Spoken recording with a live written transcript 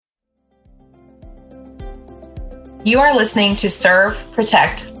You are listening to Serve,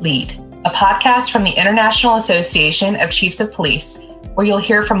 Protect, Lead, a podcast from the International Association of Chiefs of Police, where you'll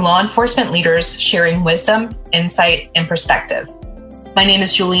hear from law enforcement leaders sharing wisdom, insight, and perspective. My name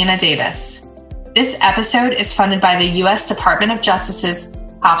is Juliana Davis. This episode is funded by the U.S. Department of Justice's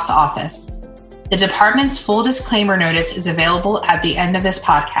COPS Office. The department's full disclaimer notice is available at the end of this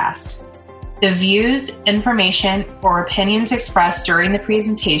podcast. The views, information, or opinions expressed during the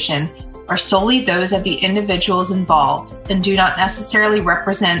presentation are solely those of the individuals involved and do not necessarily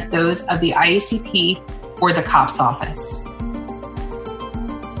represent those of the IACP or the COPS Office.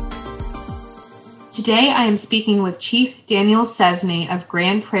 Today, I am speaking with Chief Daniel Scesney of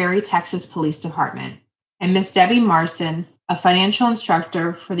Grand Prairie, Texas Police Department, and Ms. Debbie Marson, a financial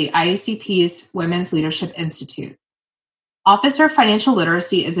instructor for the IACP's Women's Leadership Institute. Officer financial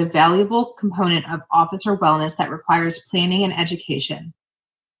literacy is a valuable component of officer wellness that requires planning and education.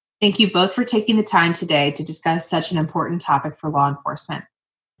 Thank you both for taking the time today to discuss such an important topic for law enforcement.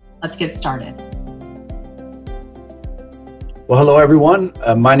 Let's get started. Well, hello, everyone.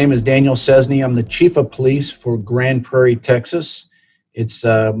 My name is Daniel Scesney. I'm the Chief of Police for Grand Prairie, Texas. It's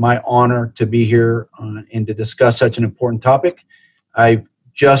my honor to be here and to discuss such an important topic. I've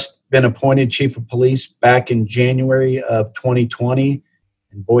just been appointed Chief of Police back in January of 2020,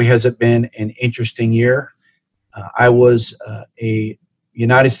 and boy, has it been an interesting year. I was a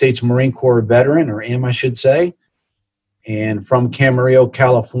United States Marine Corps veteran, or am I should say, and from Camarillo,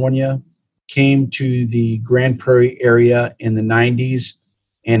 California, came to the Grand Prairie area in the 90s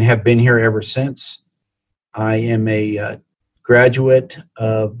and have been here ever since. I am a graduate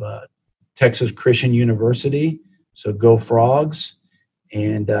of Texas Christian University, so go Frogs,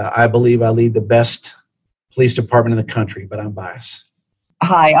 and I believe I lead the best police department in the country, but I'm biased.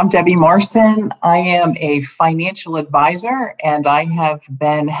 Hi, I'm Debbie Marson. I am a financial advisor, and I have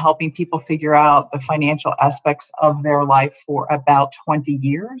been helping people figure out the financial aspects of their life for about 20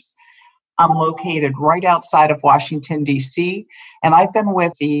 years. I'm located right outside of Washington, D.C., and I've been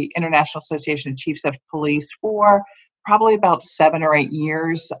with the International Association of Chiefs of Police for probably about 7 or 8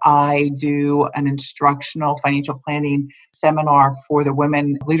 years. I do an instructional financial planning seminar for the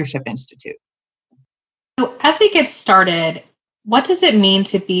Women's Leadership Institute. So as we get started, what does it mean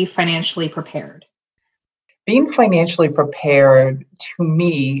to be financially prepared? Being financially prepared to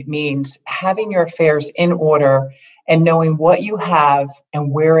me means having your affairs in order and knowing what you have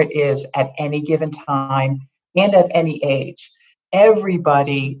and where it is at any given time and at any age.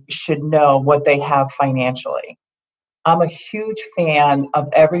 Everybody should know what they have financially. I'm a huge fan of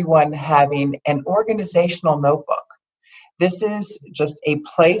everyone having an organizational notebook. This is just a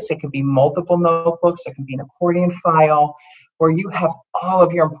place, it could be multiple notebooks, it can be an accordion file, where you have all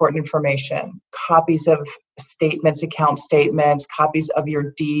of your important information, copies of statements, account statements, copies of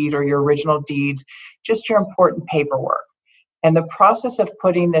your deed or your original deeds, just your important paperwork. And the process of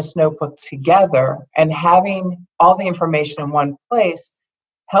putting this notebook together and having all the information in one place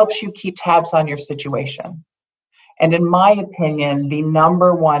helps you keep tabs on your situation. And in my opinion, the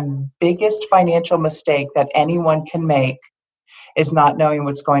number one biggest financial mistake that anyone can make is not knowing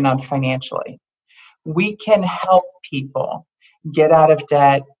what's going on financially. We can help people get out of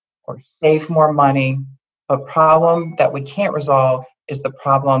debt or save more money. The problem that we can't resolve is the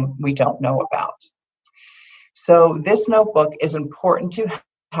problem we don't know about. So this notebook is important to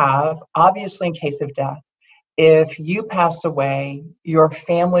have, obviously in case of death. If you pass away, your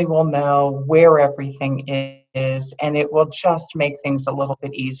family will know where everything is, and it will just make things a little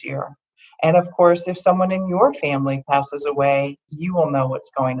bit easier. And of course, if someone in your family passes away, you will know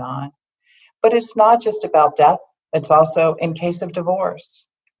what's going on. But it's not just about death. It's also in case of divorce.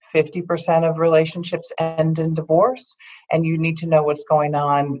 50% of relationships end in divorce, and you need to know what's going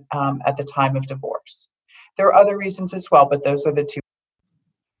on at the time of divorce. There are other reasons as well, but those are the two.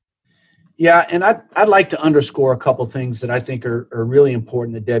 Yeah, and I'd like to underscore a couple things that I think are really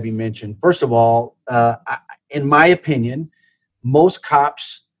important that Debbie mentioned. First of all, in my opinion, most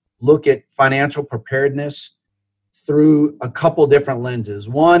cops look at financial preparedness through a couple different lenses.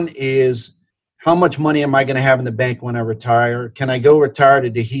 One is, how much money am I going to have in the bank when I retire? Can I go retire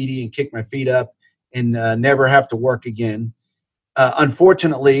to Tahiti and kick my feet up and never have to work again?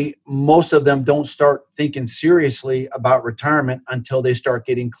 Unfortunately, most of them don't start thinking seriously about retirement until they start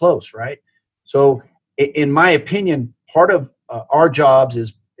getting close, right? So in my opinion, part of our jobs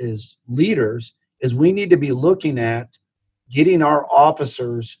as leaders is we need to be looking at getting our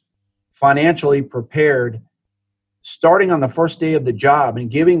officers financially prepared starting on the first day of the job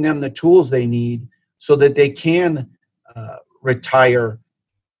and giving them the tools they need so that they can retire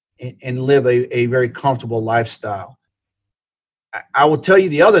and live a very comfortable lifestyle. I will tell you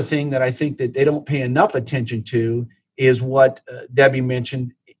the other thing that I think that they don't pay enough attention to is what Debbie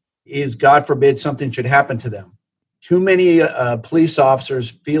mentioned, is God forbid something should happen to them. Too many police officers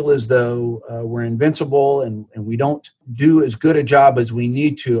feel as though we're invincible and we don't do as good a job as we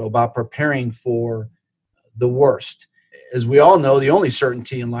need to about preparing for the worst. As we all know, the only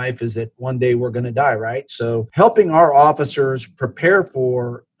certainty in life is that one day we're going to die, right? So helping our officers prepare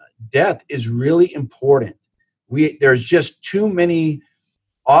for death is really important. There's just too many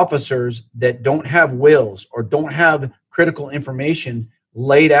officers that don't have wills or don't have critical information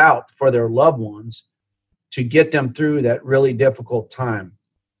laid out for their loved ones to get them through that really difficult time.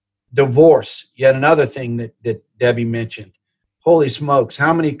 Divorce, yet another thing that Debbie mentioned. Holy smokes,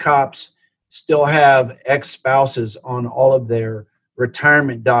 how many cops still have ex-spouses on all of their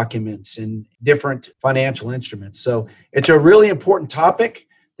retirement documents and different financial instruments? So it's a really important topic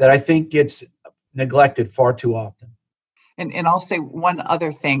that I think gets neglected far too often. And I'll say one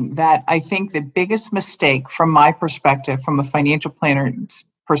other thing, that I think the biggest mistake from my perspective, from a financial planner's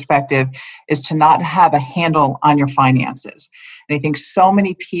perspective, is to not have a handle on your finances. And I think so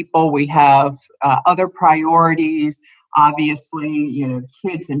many people, we have other priorities, obviously,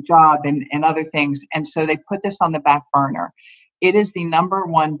 kids and job and other things. And so they put this on the back burner. It is the number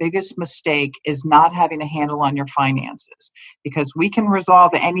one biggest mistake, is not having a handle on your finances, because we can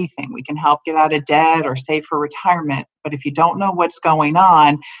resolve anything. We can help get out of debt or save for retirement. But if you don't know what's going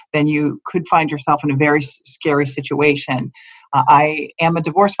on, then you could find yourself in a very scary situation. I am a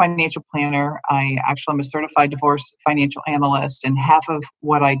divorce financial planner. I actually am a certified divorce financial analyst, and half of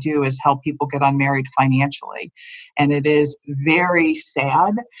what I do is help people get unmarried financially. And it is very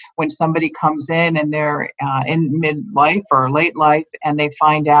sad when somebody comes in and they're in midlife or late life, and they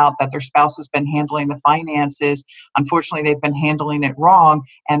find out that their spouse has been handling the finances. Unfortunately, they've been handling it wrong,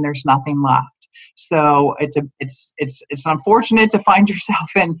 and there's nothing left. So it's unfortunate to find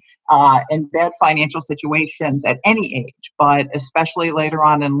yourself in bad financial situations at any age, but especially later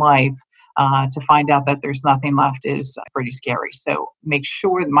on in life, to find out that there's nothing left is pretty scary. So make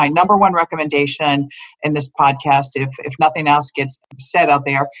sure, my number one recommendation in this podcast, if nothing else gets said out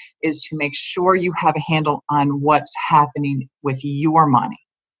there, is to make sure you have a handle on what's happening with your money.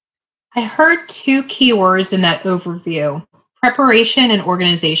 I heard two key words in that overview: preparation and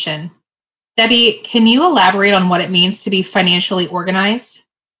organization. Debbie, can you elaborate on what it means to be financially organized?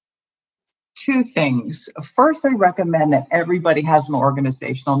 Two things. First, I recommend that everybody has an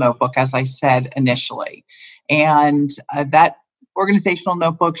organizational notebook, as I said initially. And that organizational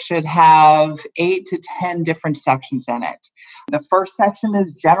notebook should have 8 to 10 different sections in it. The first section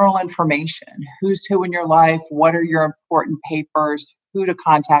is general information. Who's who in your life? What are your important papers? Who to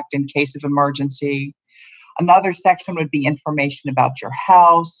contact in case of emergency? Another section would be information about your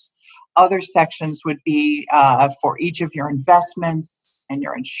house. Other sections would be for each of your investments and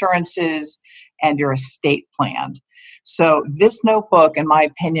your insurances and your estate plan. So this notebook, in my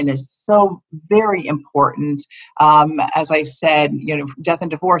opinion, is so very important. As I said, death and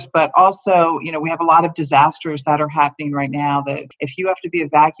divorce, but also, we have a lot of disasters that are happening right now, that if you have to be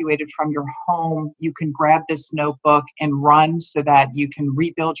evacuated from your home, you can grab this notebook and run so that you can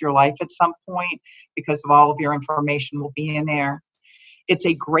rebuild your life at some point, because of all of your information will be in there. It's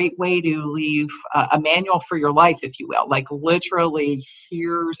a great way to leave a manual for your life, if you will. Like, literally,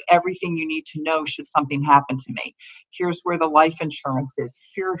 here's everything you need to know should something happen to me. Here's where the life insurance is.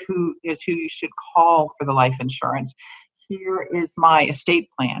 Here who you should call for the life insurance. Here is my estate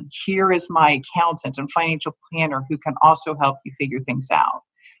plan. Here is my accountant and financial planner who can also help you figure things out.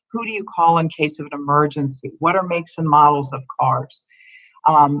 Who do you call in case of an emergency? What are makes and models of cars?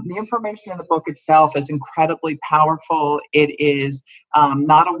 The information in the book itself is incredibly powerful. It is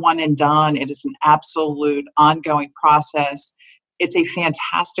not a one and done. It is an absolute ongoing process. It's a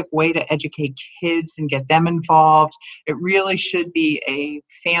fantastic way to educate kids and get them involved. It really should be a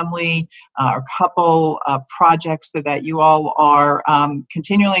family or couple project, so that you all are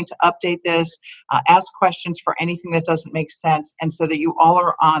continuing to update this, ask questions for anything that doesn't make sense, and so that you all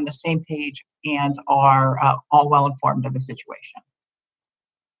are on the same page and are all well informed of the situation.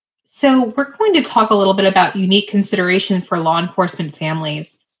 So we're going to talk a little bit about unique consideration for law enforcement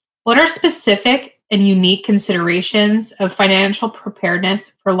families. What are specific and unique considerations of financial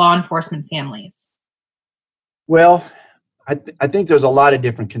preparedness for law enforcement families? Well, I think there's a lot of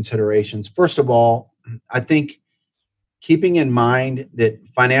different considerations. First of all, I think keeping in mind that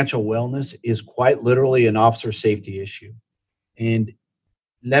financial wellness is quite literally an officer safety issue. And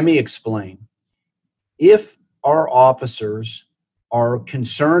let me explain. If our officers are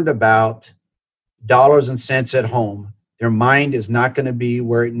concerned about dollars and cents at home, their mind is not going to be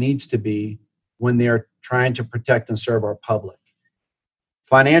where it needs to be when they're trying to protect and serve our public.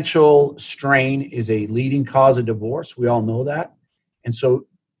 Financial strain is a leading cause of divorce. We all know that. And so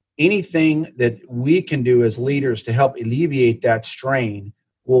anything that we can do as leaders to help alleviate that strain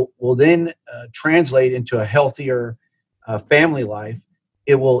will then translate into a healthier family life.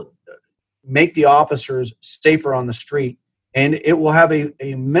 It will make the officers safer on the street, and it will have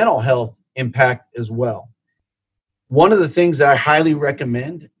a mental health impact as well. One of the things that I highly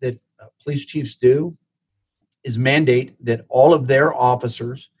recommend that police chiefs do is mandate that all of their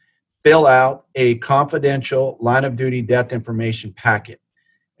officers fill out a confidential line of duty death information packet.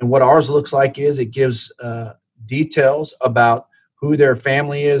 And what ours looks like is it gives details about who their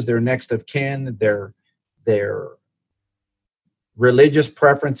family is, their next of kin, their religious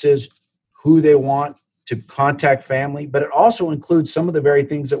preferences, who they want to contact family, but it also includes some of the very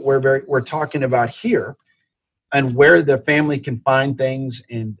things that we're talking about here, and where the family can find things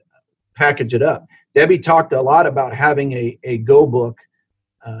and package it up. Debbie talked a lot about having a go book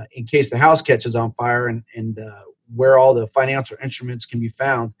in case the house catches on fire, and where all the financial instruments can be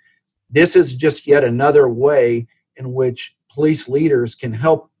found. This is just yet another way in which police leaders can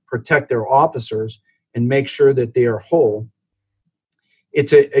help protect their officers and make sure that they are whole.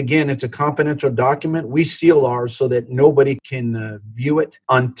 It's a confidential document. We seal ours so that nobody can view it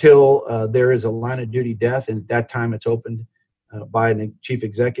until there is a line of duty death, and at that time it's opened by a chief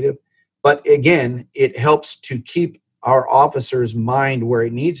executive. But again, it helps to keep our officers' mind where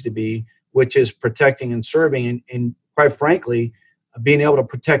it needs to be, which is protecting and serving, and quite frankly, being able to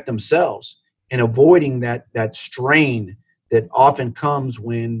protect themselves and avoiding that strain that often comes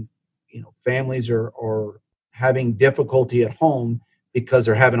when families are having difficulty at home because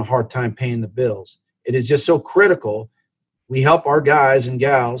they're having a hard time paying the bills. It is just so critical. We help our guys and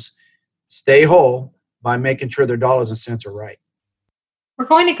gals stay whole by making sure their dollars and cents are right. We're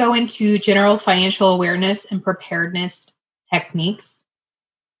going to go into general financial awareness and preparedness techniques.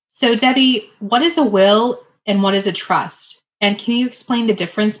 So, Debbie, what is a will and what is a trust? And can you explain the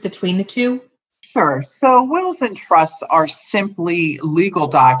difference between the two? Sure. So wills and trusts are simply legal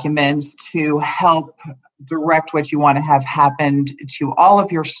documents to help direct what you want to have happened to all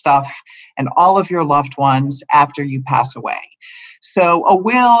of your stuff and all of your loved ones after you pass away. So a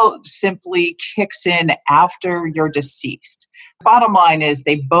will simply kicks in after you're deceased. Bottom line is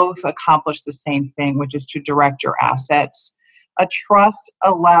they both accomplish the same thing, which is to direct your assets. A trust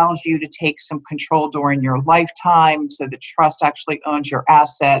allows you to take some control during your lifetime, so the trust actually owns your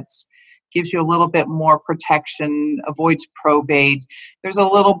assets, gives you a little bit more protection, avoids probate. There's a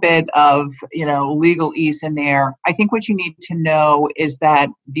little bit of, legal ease in there. I think what you need to know is that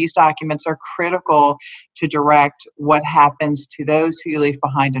these documents are critical to direct what happens to those who you leave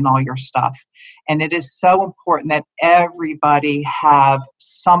behind and all your stuff. And it is so important that everybody have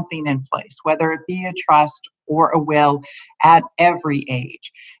something in place, whether it be a trust or a will, at every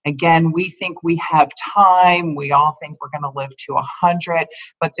age. Again, we think we have time. We all think we're going to live to 100,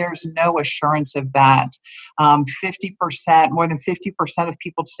 but there's no assurance of that. 50%, more than 50% of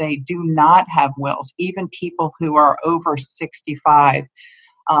people today do not have wills, even people who are over 65.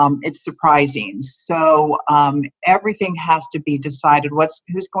 It's surprising. So everything has to be decided.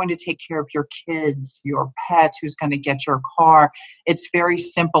 Who's going to take care of your kids, your pets, who's going to get your car? It's very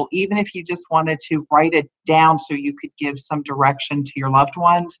simple. Even if you just wanted to write it down so you could give some direction to your loved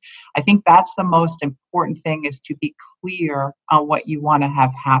ones, I think that's the most important thing, is to be clear on what you want to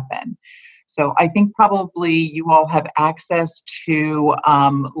have happen. So I think probably you all have access to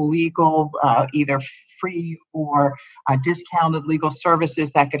legal, either free or discounted legal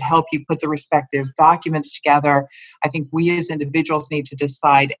services that could help you put the respective documents together. I think we as individuals need to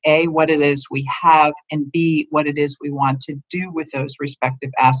decide, A, what it is we have, and B, what it is we want to do with those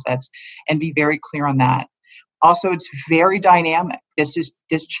respective assets, and be very clear on that. Also, it's very dynamic.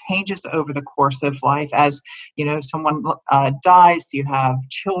 This changes over the course of life. As someone dies, you have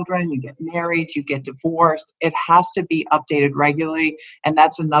children, you get married, you get divorced. It has to be updated regularly, and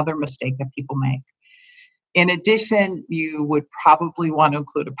that's another mistake that people make. In addition, you would probably want to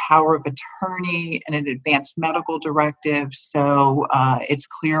include a power of attorney and an advanced medical directive, so it's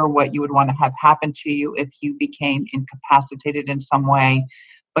clear what you would want to have happen to you if you became incapacitated in some way.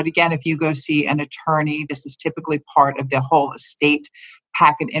 But again, if you go see an attorney, this is typically part of the whole estate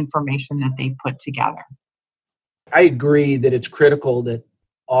packet information that they put together. I agree that it's critical that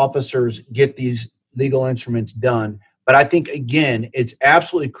officers get these legal instruments done. But I think, again, it's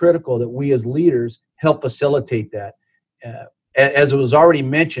absolutely critical that we as leaders help facilitate that. As it was already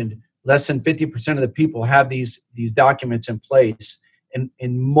mentioned, less than 50% of the people have these documents in place.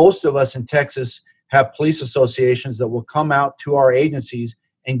 And most of us in Texas have police associations that will come out to our agencies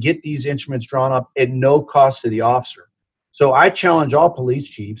and get these instruments drawn up at no cost to the officer. So I challenge all police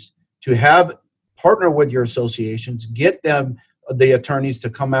chiefs to partner with your associations, get them, the attorneys, to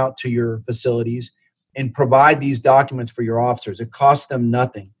come out to your facilities and provide these documents for your officers. It costs them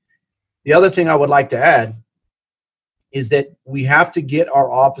nothing. The other thing I would like to add is that we have to get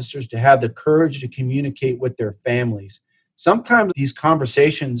our officers to have the courage to communicate with their families. Sometimes these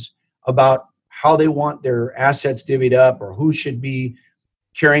conversations about how they want their assets divvied up or who should be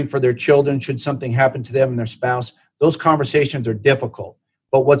caring for their children should something happen to them and their spouse, those conversations are difficult.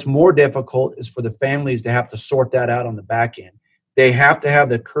 But what's more difficult is for the families to have to sort that out on the back end. They have to have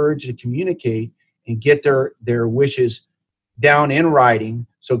the courage to communicate and get their wishes down in writing.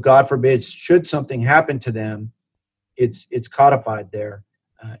 So God forbid, should something happen to them, it's codified there.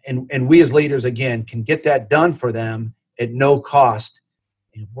 And we as leaders, again, can get that done for them at no cost.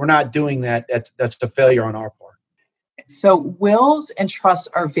 If we're not doing that, that's a failure on our part. So wills and trusts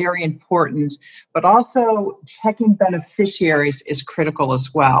are very important, but also checking beneficiaries is critical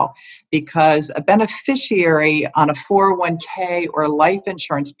as well, because a beneficiary on a 401k or life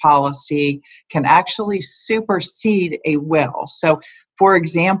insurance policy can actually supersede a will. So for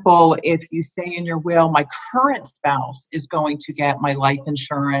example, if you say in your will, my current spouse is going to get my life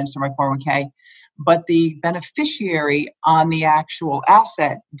insurance or my 401k, but the beneficiary on the actual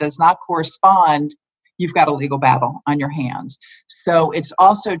asset does not correspond, you've got a legal battle on your hands. So it's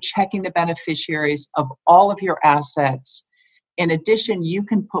also checking the beneficiaries of all of your assets. In addition, you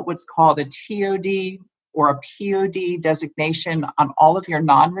can put what's called a TOD or a POD designation on all of your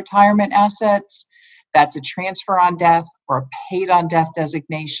non-retirement assets. That's a transfer on death or a paid on death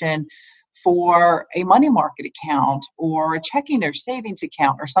designation for a money market account or a checking or savings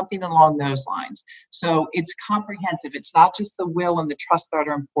account or something along those lines. So it's comprehensive. It's not just the will and the trust that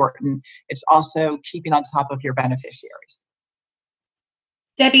are important. It's also keeping on top of your beneficiaries.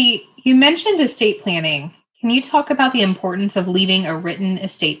 Debbie, you mentioned estate planning. Can you talk about the importance of leaving a written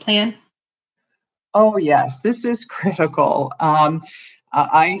estate plan? Oh, yes, this is critical.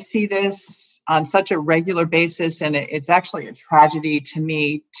 I see this on such a regular basis, and it's actually a tragedy to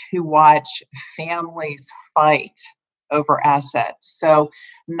me to watch families fight over assets. So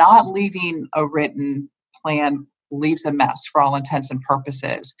not leaving a written plan leaves a mess for all intents and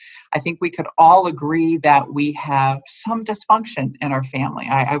purposes. I think we could all agree that we have some dysfunction in our family.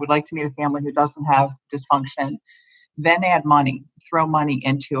 I would like to meet a family who doesn't have dysfunction. Then add money, throw money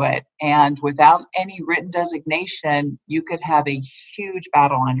into it. And without any written designation, you could have a huge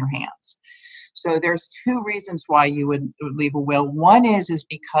battle on your hands. So there's two reasons why you would leave a will. One is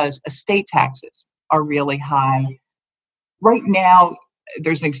because estate taxes are really high. Right now,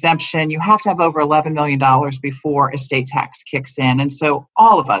 there's an exemption. You have to have over $11 million before estate tax kicks in. And so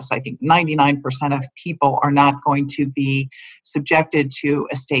all of us, I think 99% of people are not going to be subjected to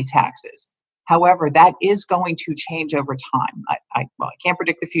estate taxes. However, that is going to change over time. I can't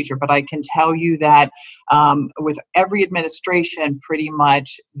predict the future, but I can tell you that with every administration, pretty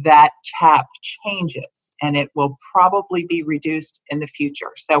much that cap changes, and it will probably be reduced in the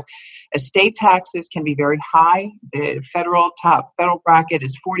future. So estate taxes can be very high. The federal bracket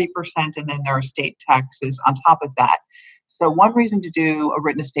is 40%, and then there are state taxes on top of that. So one reason to do a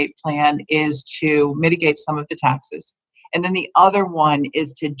written estate plan is to mitigate some of the taxes. And then the other one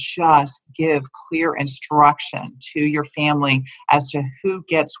is to just give clear instruction to your family as to who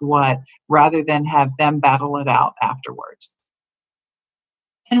gets what, rather than have them battle it out afterwards.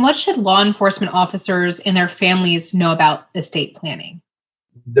 And what should law enforcement officers and their families know about estate planning?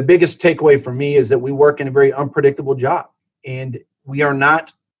 The biggest takeaway for me is that we work in a very unpredictable job, and we are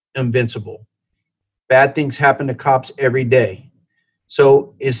not invincible. Bad things happen to cops every day.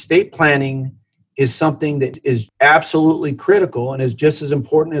 So estate planning is something that is absolutely critical and is just as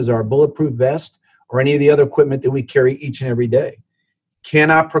important as our bulletproof vest or any of the other equipment that we carry each and every day.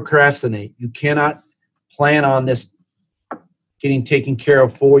 Cannot procrastinate. You cannot plan on this getting taken care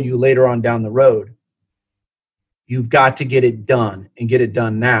of for you later on down the road. You've got to get it done and get it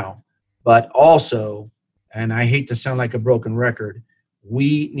done now. But also, and I hate to sound like a broken record,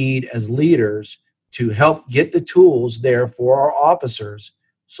 we need as leaders to help get the tools there for our officers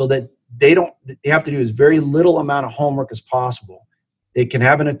so that they have to do as very little amount of homework as possible. They can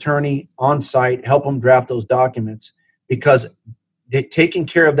have an attorney on site, help them draft those documents, because taking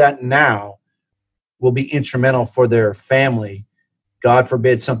care of that now will be instrumental for their family. God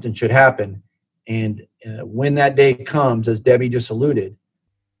forbid something should happen. And when that day comes, as Debbie just alluded,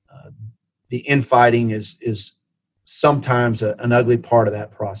 the infighting is sometimes an ugly part of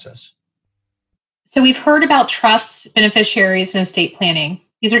that process. So we've heard about trusts, beneficiaries, and estate planning.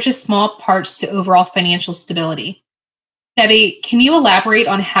 These are just small parts to overall financial stability. Debbie, can you elaborate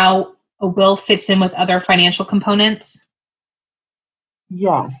on how a will fits in with other financial components?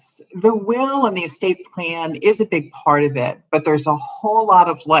 Yes, the will and the estate plan is a big part of it, but there's a whole lot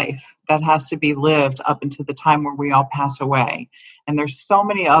of life that has to be lived up until the time where we all pass away. And there's so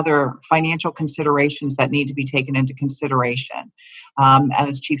many other financial considerations that need to be taken into consideration.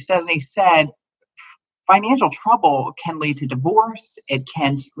 As Chief Scesney said, financial trouble can lead to divorce. It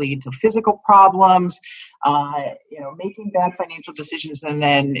can lead to physical problems, making bad financial decisions, and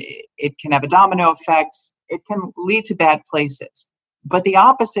then it can have a domino effect. It can lead to bad places. But the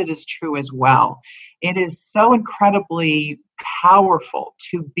opposite is true as well. It is so incredibly powerful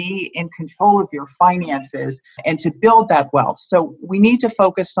to be in control of your finances and to build that wealth. So we need to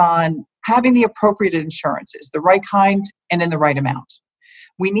focus on having the appropriate insurances, the right kind and in the right amount.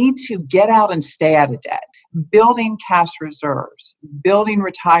 We need to get out and stay out of debt, building cash reserves, building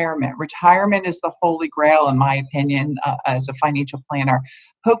retirement. Retirement is the holy grail, in my opinion, as a financial planner.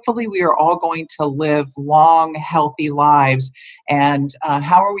 Hopefully, we are all going to live long, healthy lives. And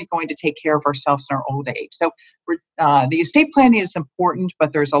how are we going to take care of ourselves in our old age? So the estate planning is important,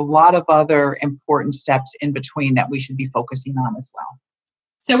 but there's a lot of other important steps in between that we should be focusing on as well.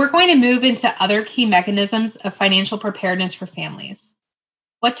 So we're going to move into other key mechanisms of financial preparedness for families.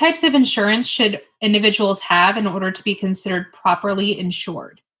 What types of insurance should individuals have in order to be considered properly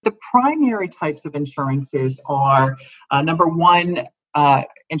insured? The primary types of insurances are, number one,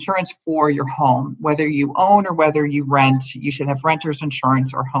 insurance for your home. Whether you own or whether you rent, you should have renter's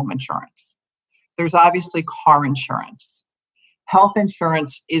insurance or home insurance. There's obviously car insurance. Health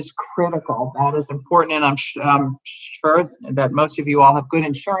insurance is critical. That is important, and I'm sure that most of you all have good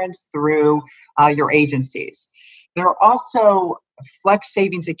insurance through your agencies. There are also flex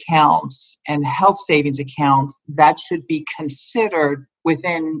savings accounts and health savings accounts that should be considered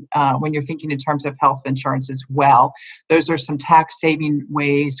within when you're thinking in terms of health insurance as well. Those are some tax saving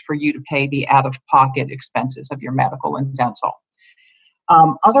ways for you to pay the out-of-pocket expenses of your medical and dental.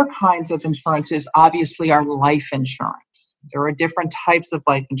 Other kinds of insurances obviously are life insurance. There are different types of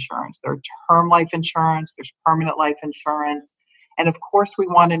life insurance. There's term life insurance, there's permanent life insurance. And of course, we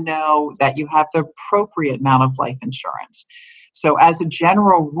want to know that you have the appropriate amount of life insurance. So as a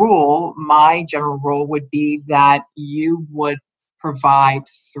general rule, my general rule would be that you would provide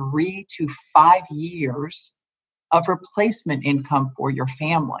 3 to 5 years of replacement income for your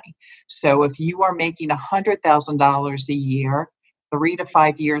family. So if you are making $100,000 a year, 3 to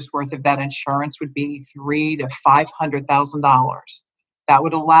 5 years worth of that insurance would be $300,000 to $500,000. That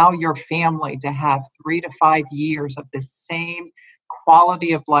would allow your family to have 3 to 5 years of the same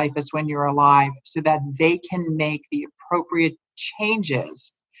quality of life as when you're alive, so that they can make the appropriate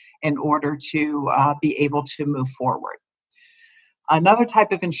changes in order to be able to move forward. Another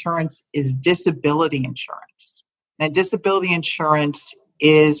type of insurance is disability insurance. And disability insurance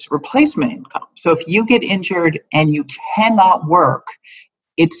is replacement income. So if you get injured and you cannot work,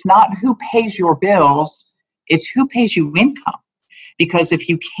 it's not who pays your bills, it's who pays you income. Because if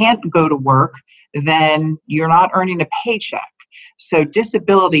you can't go to work, then you're not earning a paycheck. So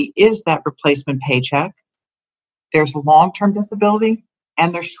disability is that replacement paycheck. There's long-term disability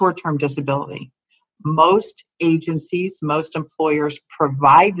and there's short-term disability. Most agencies, most employers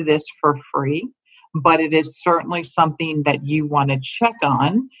provide this for free, but it is certainly something that you want to check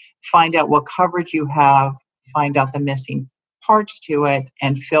on, find out what coverage you have, find out the missing parts to it,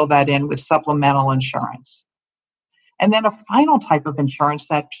 and fill that in with supplemental insurance. And then a final type of insurance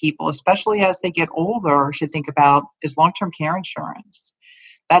that people, especially as they get older, should think about is long-term care insurance.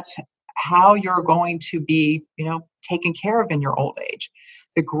 That's how you're going to be, taken care of in your old age.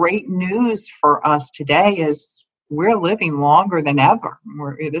 The great news for us today is we're living longer than ever.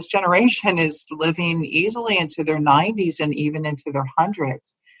 This generation is living easily into their 90s and even into their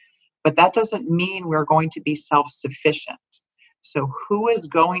hundreds. But that doesn't mean we're going to be self-sufficient. So who is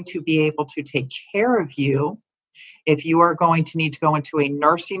going to be able to take care of you if you are going to need to go into a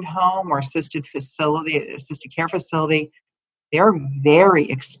nursing home or assisted care facility? They're very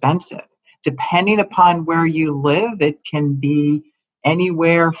expensive. Depending upon where you live, it can be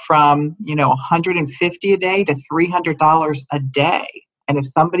anywhere from, $150 a day to $300 a day. And if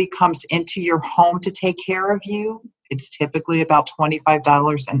somebody comes into your home to take care of you, it's typically about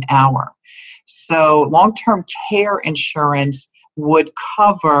 $25 an hour. So long-term care insurance would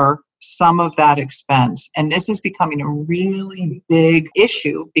cover some of that expense. And this is becoming a really big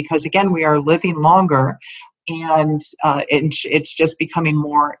issue because, again, we are living longer and it's just becoming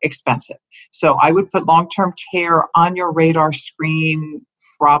more expensive. So I would put long-term care on your radar screen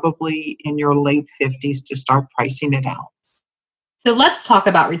probably in your late 50s to start pricing it out. So let's talk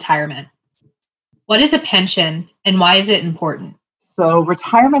about retirement. What is a pension and why is it important? So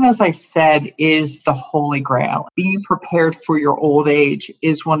retirement, as I said, is the holy grail. Being prepared for your old age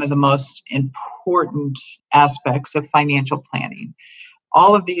is one of the most important aspects of financial planning.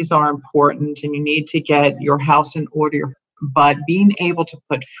 All of these are important and you need to get your house in order, but being able to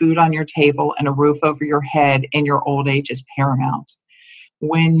put food on your table and a roof over your head in your old age is paramount.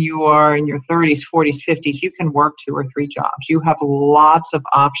 When you are in your 30s, 40s, 50s, you can work 2 or 3 jobs. You have lots of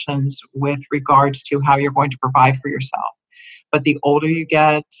options with regards to how you're going to provide for yourself. But the older you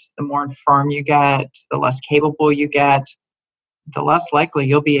get, the more infirm you get, the less capable you get, the less likely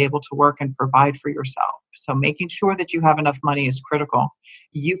you'll be able to work and provide for yourself. So making sure that you have enough money is critical.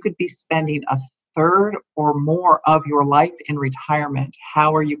 You could be spending a third or more of your life in retirement.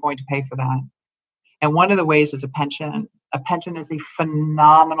 How are you going to pay for that? And one of the ways is a pension. A pension is a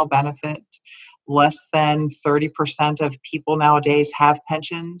phenomenal benefit. Less than 30% of people nowadays have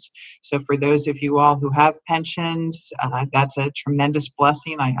pensions. So for those of you all who have pensions, that's a tremendous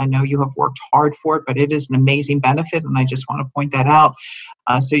blessing. I know you have worked hard for it, but it is an amazing benefit. And I just want to point that out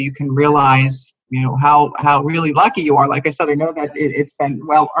so you can realize, how really lucky you are. Like I said, I know that it's been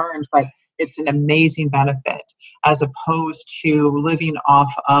well earned, but it's an amazing benefit as opposed to living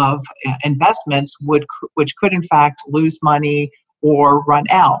off of investments which could in fact lose money or run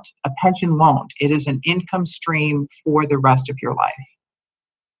out. A pension won't. It is an income stream for the rest of your life.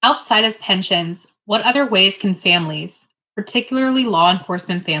 Outside of pensions, what other ways can families, particularly law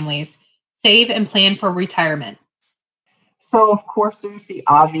enforcement families, save and plan for retirement? So, of course, there's the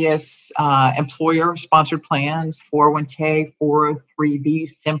obvious employer-sponsored plans, 401k, 403b,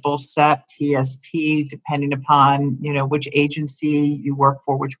 simple SEP, TSP, depending upon, which agency you work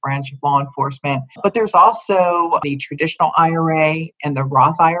for, which branch of law enforcement. But there's also the traditional IRA and the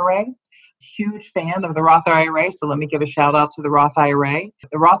Roth IRA. Huge fan of the Roth IRA, so let me give a shout out to the Roth IRA.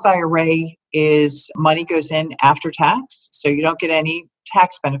 The Roth IRA is money goes in after tax, so you don't get any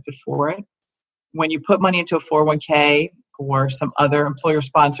tax benefit for it. When you put money into a 401k, or some other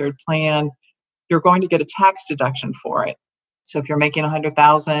employer-sponsored plan, you're going to get a tax deduction for it. So if you're making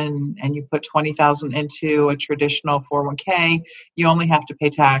 $100,000 and you put $20,000 into a traditional 401k, you only have to pay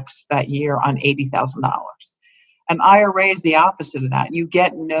tax that year on $80,000. An IRA is the opposite of that. You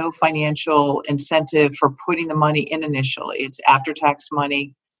get no financial incentive for putting the money in initially. It's after-tax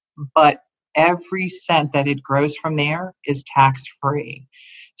money, but every cent that it grows from there is tax-free.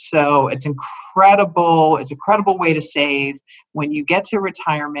 So it's incredible. It's an incredible way to save. When you get to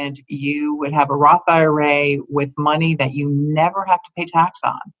retirement, you would have a Roth IRA with money that you never have to pay tax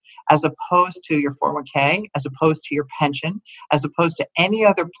on, as opposed to your 401k, as opposed to your pension, as opposed to any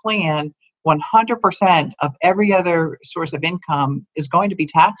other plan. 100% of every other source of income is going to be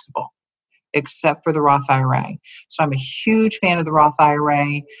taxable, except for the Roth IRA. So I'm a huge fan of the Roth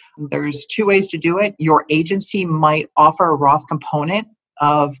IRA. There's 2 ways to do it. Your agency might offer a Roth component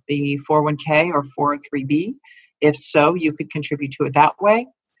of the 401k or 403b. If so, you could contribute to it that way.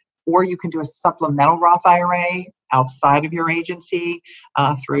 Or you can do a supplemental Roth IRA outside of your agency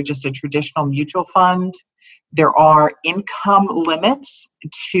through just a traditional mutual fund. There are income limits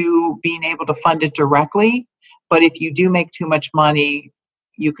to being able to fund it directly, but if you do make too much money,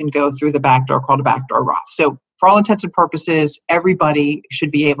 you can go through the back door called a backdoor Roth. So for all intents and purposes, everybody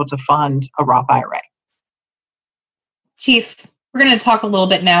should be able to fund a Roth IRA. Chief, we're going to talk a little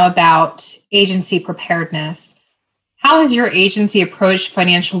bit now about agency preparedness. How has your agency approached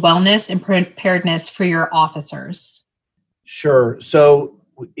financial wellness and preparedness for your officers? Sure. So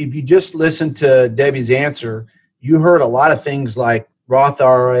if you just listen to Debbie's answer, you heard a lot of things like Roth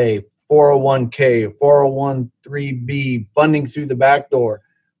IRA, 401k, 401(b), funding through the back door.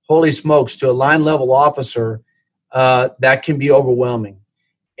 Holy smokes, to a line level officer, that can be overwhelming.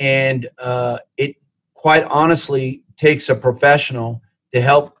 And it quite honestly takes a professional to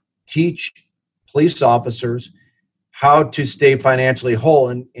help teach police officers how to stay financially whole.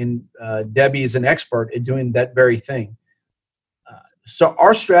 And Debbie is an expert at doing that very thing. So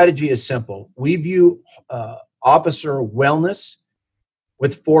our strategy is simple. We view officer wellness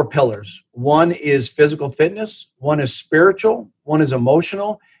with 4 pillars. One is physical fitness, one is spiritual, one is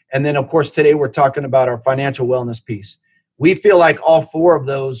emotional, and then of course today we're talking about our financial wellness piece. We feel like all 4 of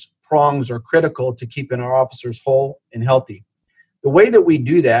those prongs are critical to keeping our officers whole and healthy. The way that we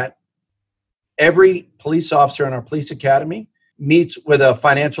do that, every police officer in our police academy meets with a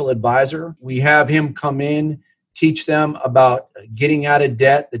financial advisor. We have him come in, teach them about getting out of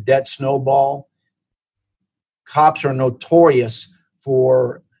debt, the debt snowball. Cops are notorious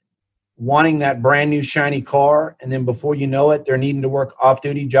for wanting that brand new shiny car, and then before you know it, they're needing to work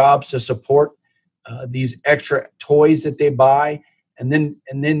off-duty jobs to support these extra toys that they buy, and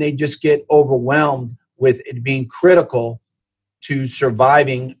then they just get overwhelmed with it being critical to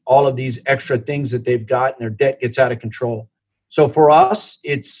surviving all of these extra things that they've got, and their debt gets out of control. So for us,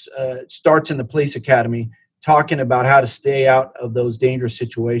 it starts in the police academy, talking about how to stay out of those dangerous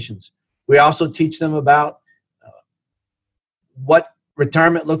situations. We also teach them about what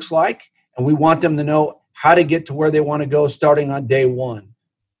retirement looks like, and we want them to know how to get to where they want to go starting on day one.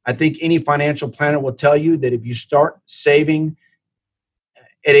 I think any financial planner will tell you that if you start saving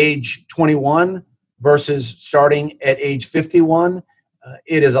at age 21 versus starting at age 51,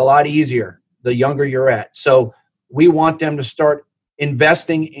 it is a lot easier the younger you're at. So we want them to start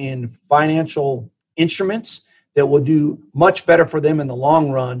investing in financial instruments that will do much better for them in the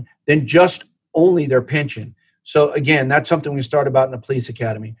long run than just only their pension. So again, that's something we start about in the police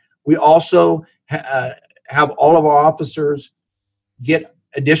academy. We also have all of our officers get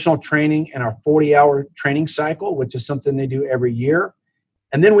additional training in our 40-hour training cycle, which is something they do every year.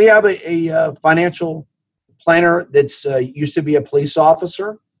 And then we have a financial planner that's used to be a police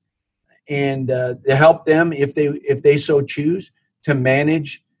officer, and to help them, if they so choose, to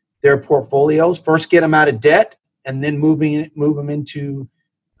manage their portfolios. First, get them out of debt, and then move them into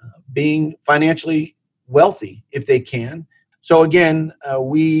being financially wealthy if they can. So again,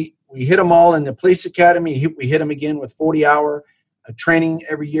 we hit them all in the police academy. We hit them again with 40-hour training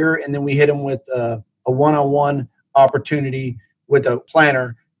every year, and then we hit them with a one-on-one opportunity with a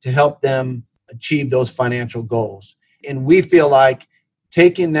planner to help them achieve those financial goals. And we feel like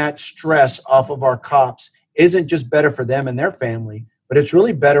taking that stress off of our cops isn't just better for them and their family, but it's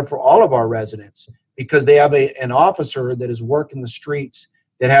really better for all of our residents, because they have an officer that is working the streets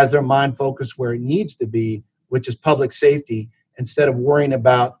that has their mind focused where it needs to be, which is public safety, instead of worrying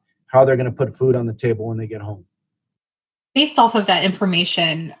about how they're going to put food on the table when they get home. Based off of that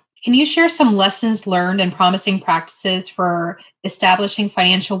information, can you share some lessons learned and promising practices for establishing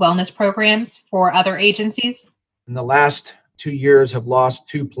financial wellness programs for other agencies? In the last 2 years, have lost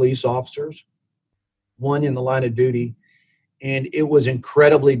 2 police officers, one in the line of duty, and it was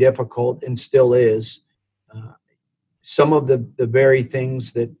incredibly difficult and still is. Some of the very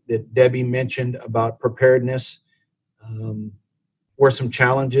things that Debbie mentioned about preparedness were some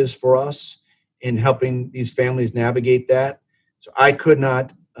challenges for us in helping these families navigate that. So I could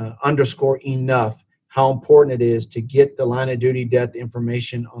not underscore enough how important it is to get the line of duty death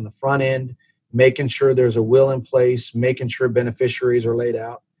information on the front end, making sure there's a will in place, making sure beneficiaries are laid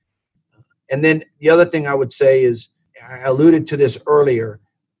out. And then the other thing I would say is, I alluded to this earlier,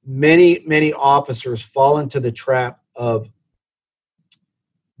 many officers fall into the trap of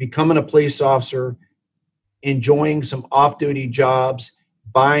becoming a police officer, enjoying some off-duty jobs,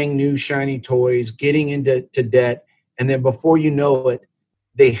 buying new shiny toys, getting into debt, and then before you know it,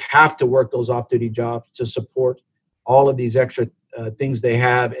 they have to work those off-duty jobs to support all of these extra things they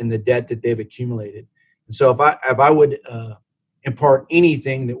have and the debt that they've accumulated. And so if I would impart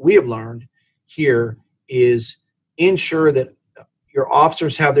anything that we have learned here, is ensure that your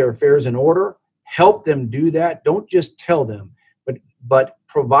officers have their affairs in order. Help them do that. Don't just tell them, but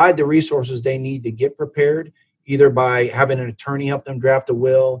provide the resources they need to get prepared, either by having an attorney help them draft a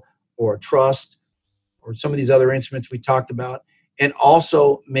will or a trust or some of these other instruments we talked about, and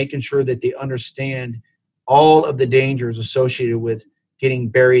also making sure that they understand all of the dangers associated with getting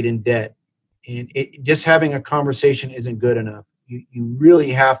buried in debt. And just having a conversation isn't good enough. You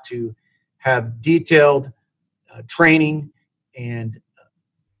really have to have detailed training, and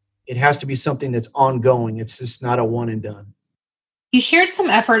it has to be something that's ongoing. It's just not a one and done. You shared some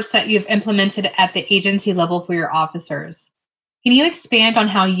efforts that you've implemented at the agency level for your officers. Can you expand on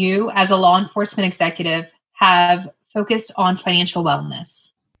how you, as a law enforcement executive, have focused on financial wellness?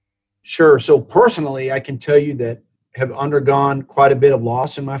 Sure. So personally, I can tell you that have undergone quite a bit of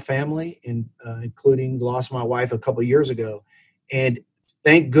loss in my family, including the loss of my wife a couple of years ago. And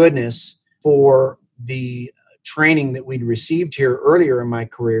thank goodness for the training that we'd received here earlier in my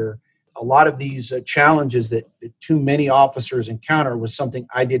career. A lot of these challenges that too many officers encounter was something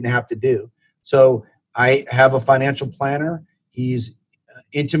I didn't have to do. So I have a financial planner. He's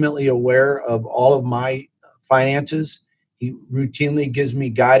intimately aware of all of my finances. He routinely gives me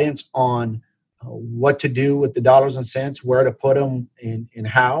guidance on what to do with the dollars and cents, where to put them, and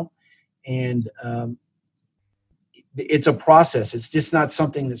how. And it's a process. It's just not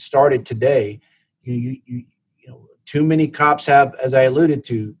something that started today. You know, too many cops have, as I alluded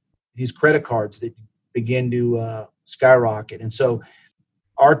to, these credit cards that begin to skyrocket. And so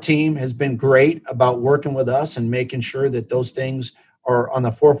our team has been great about working with us and making sure that those things are on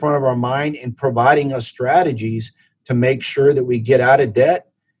the forefront of our mind and providing us strategies to make sure that we get out of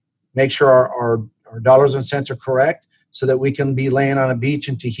debt, make sure our dollars and cents are correct, so that we can be laying on a beach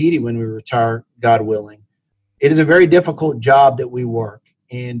in Tahiti when we retire, God willing. it is a very difficult job that we work,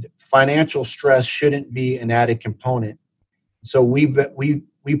 and financial stress shouldn't be an added component. So we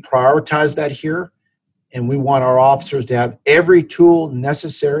prioritize that here, and we want our officers to have every tool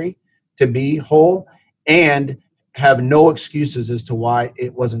necessary to be whole and have no excuses as to why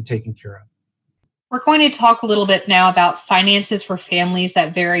it wasn't taken care of. We're going to talk a little bit now about finances for families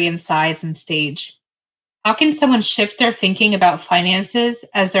that vary in size and stage. How can someone shift their thinking about finances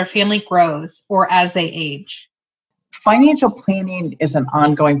as their family grows or as they age? Financial planning is an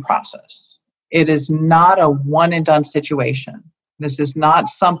ongoing process. It is not a one and done situation. This is not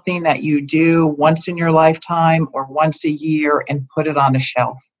something that you do once in your lifetime or once a year and put it on a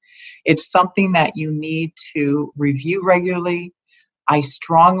shelf. It's something that you need to review regularly. I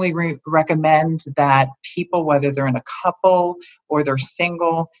strongly recommend that people, whether they're in a couple or they're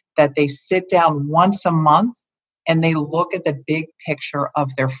single, that they sit down once a month and they look at the big picture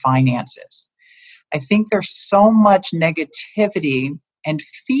of their finances. I think there's so much negativity and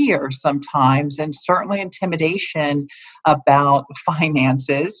fear sometimes, and certainly intimidation about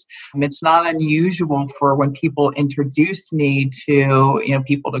finances. It's not unusual for when people introduce me to,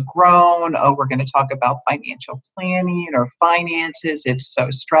 people to grown, oh, we're going to talk about financial planning or finances. It's so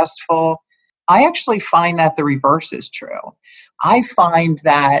stressful. I actually find that the reverse is true. I find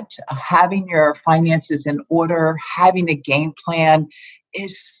that having your finances in order, having a game plan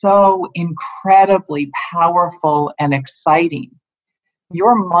is so incredibly powerful and exciting.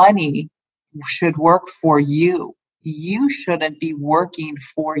 Your money should work for you. You shouldn't be working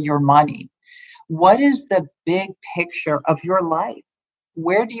for your money. What is the big picture of your life?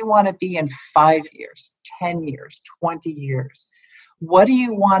 Where do you want to be in 5 years, 10 years, 20 years? What do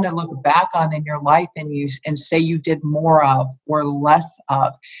you want to look back on in your life and say you did more of or less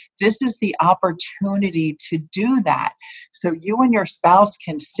of? This is the opportunity to do that. So you and your spouse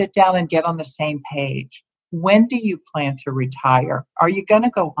can sit down and get on the same page. When do you plan to retire? Are you going to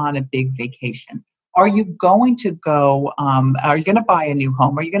go on a big vacation? Are you going to are you going to buy a new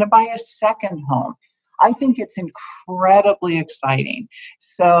home? Are you going to buy a second home? I think it's incredibly exciting.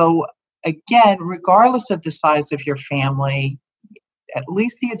 So again, regardless of the size of your family, at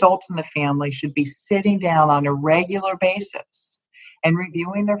least the adults in the family should be sitting down on a regular basis and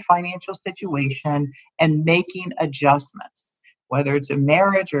reviewing their financial situation and making adjustments. Whether it's a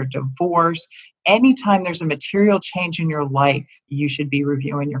marriage or divorce, anytime there's a material change in your life, you should be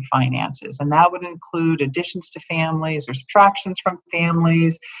reviewing your finances. And that would include additions to families or subtractions from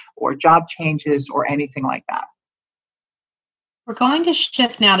families or job changes or anything like that. We're going to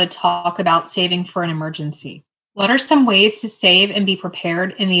shift now to talk about saving for an emergency. What are some ways to save and be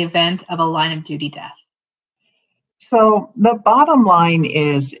prepared in the event of a line of duty death? So the bottom line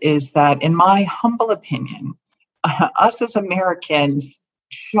is that, in my humble opinion, us as Americans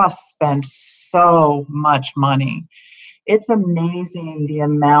just spend so much money. It's amazing the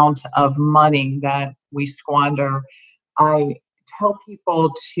amount of money that we squander. I tell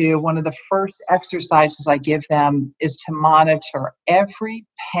people one of the first exercises I give them is to monitor every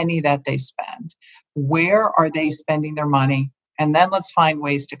penny that they spend. Where are they spending their money? And then let's find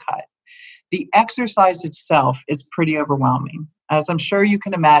ways to cut. The exercise itself is pretty overwhelming. As I'm sure you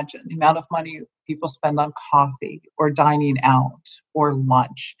can imagine, the amount of money people spend on coffee or dining out or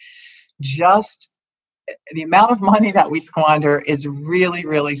lunch, just the amount of money that we squander is really,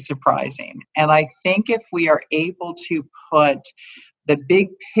 really surprising. And I think if we are able to put the big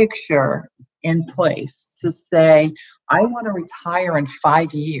picture in place to say, I want to retire in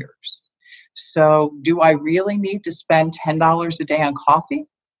 5 years. So do I really need to spend $10 a day on coffee?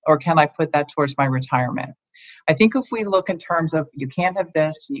 Or can I put that towards my retirement? I think if we look in terms of you can't have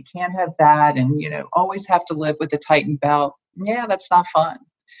this, and you can't have that, and always have to live with a tightened belt, yeah, that's not fun.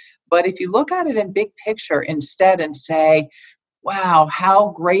 But if you look at it in big picture instead and say, wow, how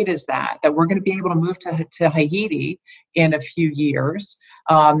great is that we're going to be able to move to Haiti in a few years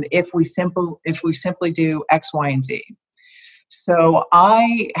if we simply do X, Y, and Z. So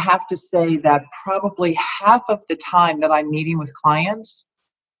I have to say that probably half of the time that I'm meeting with clients,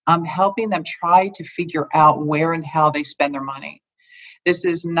 I'm helping them try to figure out where and how they spend their money. This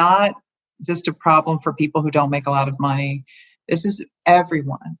is not just a problem for people who don't make a lot of money. This is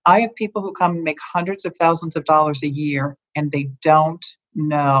everyone. I have people who come and make hundreds of thousands of dollars a year, and they don't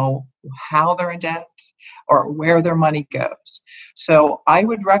know how they're in debt or where their money goes. So I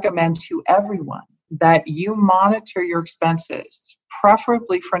would recommend to everyone that you monitor your expenses,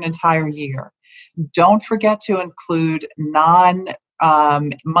 preferably for an entire year. Don't forget to include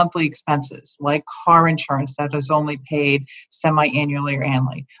monthly expenses like car insurance that is only paid semi-annually or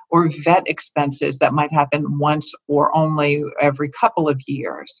annually, or vet expenses that might happen once or only every couple of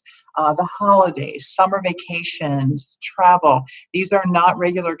years. the holidays, summer vacations, travel. These are not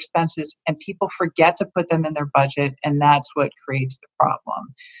regular expenses, and people forget to put them in their budget, and that's what creates the problem.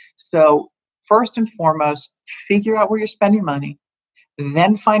 So first and foremost, figure out where you're spending money.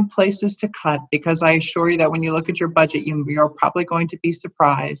 Then find places to cut, because I assure you that when you look at your budget, you're probably going to be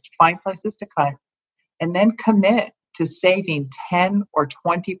surprised. Find places to cut, and then commit to saving 10 or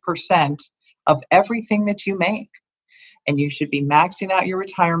 20% of everything that you make. And you should be maxing out your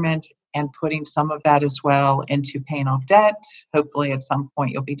retirement and putting some of that as well into paying off debt. Hopefully at some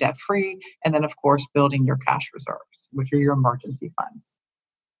point you'll be debt free. And then of course, building your cash reserves, which are your emergency funds.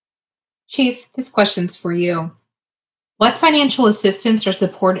 Chief, this question's for you. What financial assistance or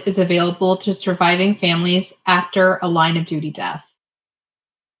support is available to surviving families after a line of duty death?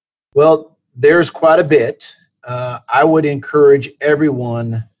 Well, there's quite a bit. I would encourage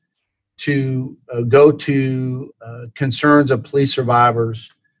everyone to go to Concerns of Police Survivors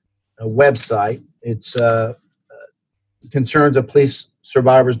website. It's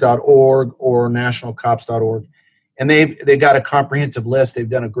concernsofpolicesurvivors.org or nationalcops.org. And they've got a comprehensive list. They've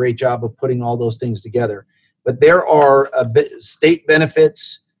done a great job of putting all those things together. But there are state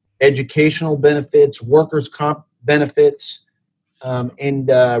benefits, educational benefits, workers' comp benefits, and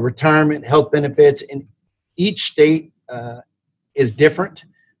retirement health benefits. And each state is different.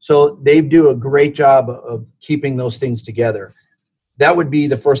 So they do a great job of keeping those things together. That would be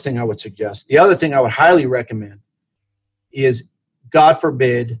the first thing I would suggest. The other thing I would highly recommend is, God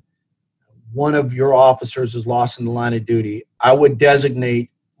forbid, one of your officers is lost in the line of duty. I would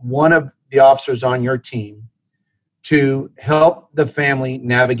designate one of the officers on your team to help the family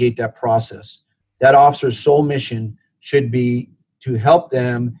navigate that process. That officer's sole mission should be to help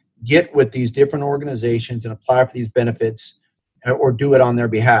them get with these different organizations and apply for these benefits, or do it on their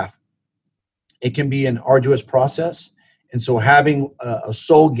behalf. It can be an arduous process, and so having a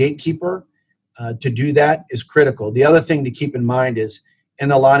sole gatekeeper to do that is critical. The other thing to keep in mind is, in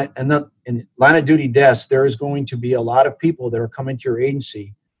line of duty deaths, there is going to be a lot of people that are coming to your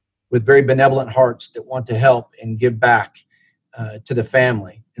agency with very benevolent hearts that want to help and give back to the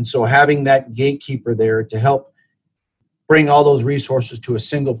family. And so having that gatekeeper there to help bring all those resources to a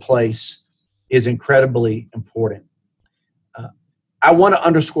single place is incredibly important. I want to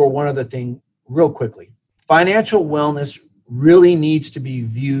underscore one other thing real quickly. Financial wellness really needs to be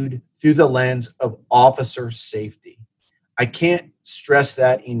viewed through the lens of officer safety. I can't stress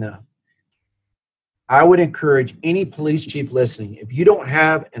that enough. I would encourage any police chief listening, if you don't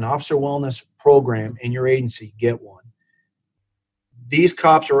have an officer wellness program in your agency, get one. These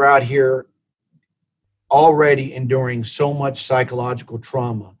cops are out here already enduring so much psychological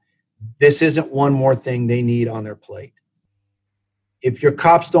trauma. This isn't one more thing they need on their plate. If your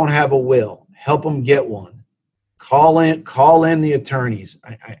cops don't have a will, help them get one. Call in the attorneys.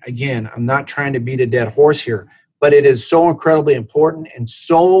 Again, I'm not trying to beat a dead horse here, but it is so incredibly important, and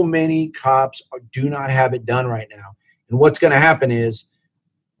so many cops do not have it done right now. And what's going to happen is,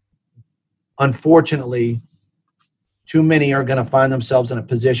 unfortunately, too many are going to find themselves in a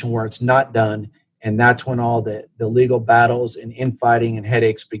position where it's not done, and that's when all the legal battles and infighting and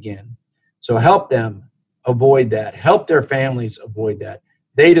headaches begin. So help them avoid that. Help their families avoid that.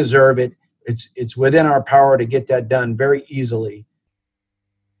 They deserve it. It's within our power to get that done very easily.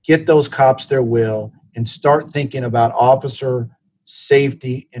 Get those cops their will and start thinking about officer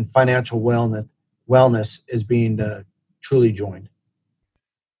safety and financial wellness as being truly joined.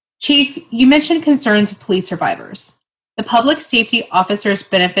 Chief, you mentioned Concerns of Police Survivors. The Public Safety Officers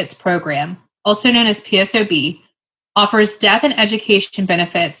Benefits Program, also known as PSOB, offers death and education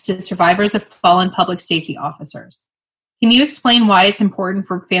benefits to survivors of fallen public safety officers. Can you explain why it's important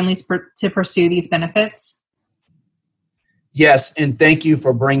for families to pursue these benefits? Yes, and thank you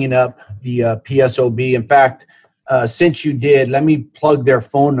for bringing up the PSOB. In fact, since you did, let me plug their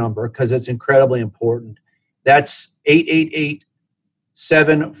phone number because it's incredibly important. That's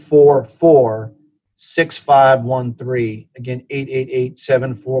 888-744-6513. Again,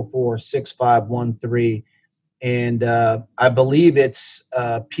 888-744-6513. And I believe it's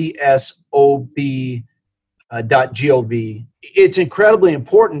psob.gov. It's incredibly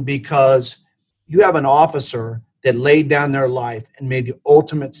important because you have an officer that laid down their life and made the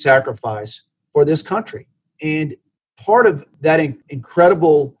ultimate sacrifice for this country. And part of that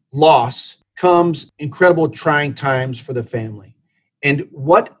incredible loss comes incredible trying times for the family. And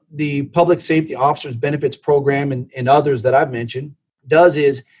what the Public Safety Officers Benefits Program and others that I've mentioned does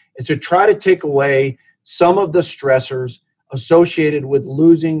is to try to take away some of the stressors associated with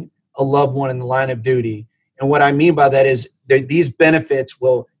losing a loved one in the line of duty. And what I mean by that is that these benefits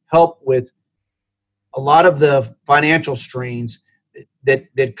will help with a lot of the financial strains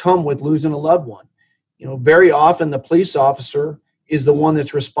that come with losing a loved one. Very often the police officer is the one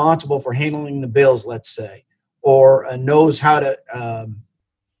that's responsible for handling the bills, let's say, or knows how to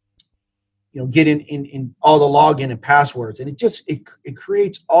get in all the login and passwords, and it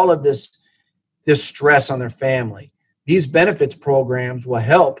creates all of this stress on their family. These benefits programs will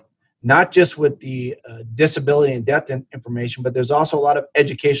help not just with the disability and death information, but there's also a lot of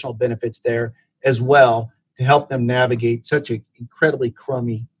educational benefits there as well to help them navigate such an incredibly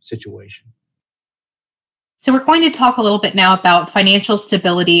crummy situation. So we're going to talk a little bit now about financial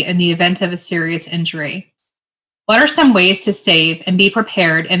stability in the event of a serious injury. What are some ways to save and be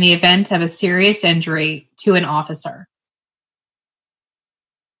prepared in the event of a serious injury to an officer?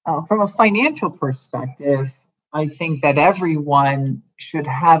 From a financial perspective, I think that everyone should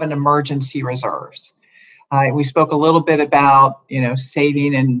have an emergency reserves. We spoke a little bit about,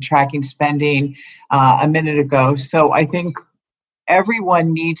 saving and tracking spending a minute ago. So I think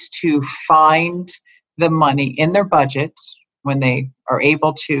everyone needs to find the money in their budget when they are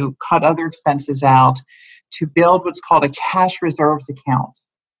able to cut other expenses out to build what's called a cash reserves account.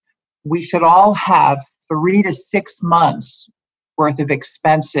 We should all have 3 to 6 months worth of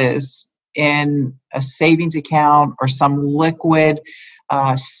expenses in a savings account or some liquid,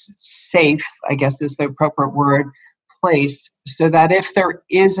 safe, I guess is the appropriate word, place, so that if there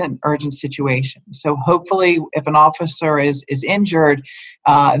is an urgent situation. So hopefully if an officer is injured,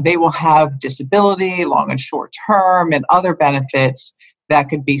 they will have disability, long and short term, and other benefits that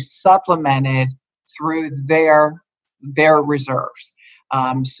could be supplemented through their reserves.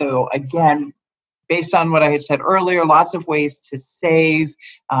 So again, based on what I had said earlier, lots of ways to save,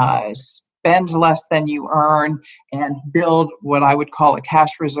 spend less than you earn, and build what I would call a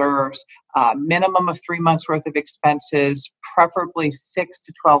cash reserves, minimum of 3 months worth of expenses, preferably 6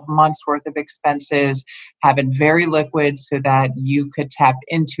 to 12 months worth of expenses, have it very liquid so that you could tap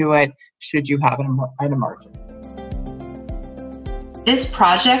into it should you have an emergency. This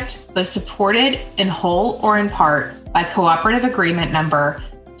project was supported in whole or in part by Cooperative Agreement Number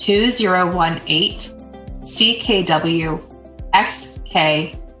 2018 CKW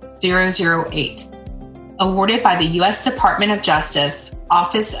XK008, awarded by the U.S. Department of Justice,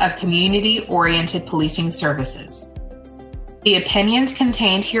 Office of Community-Oriented Policing Services. The opinions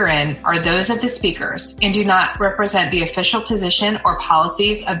contained herein are those of the speakers and do not represent the official position or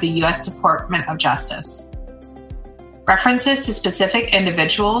policies of the U.S. Department of Justice. References to specific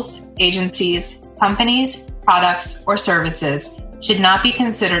individuals, agencies, companies, products, or services should not be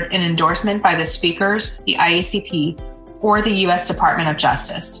considered an endorsement by the speakers, the IACP, or the U.S. Department of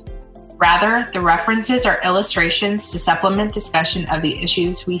Justice. Rather, the references are illustrations to supplement discussion of the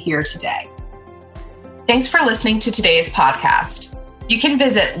issues we hear today. Thanks for listening to today's podcast. You can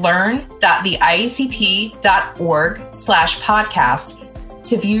visit learn.theiacp.org/podcast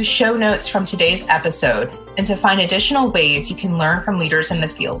to view show notes from today's episode and to find additional ways you can learn from leaders in the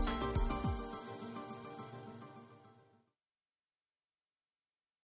field.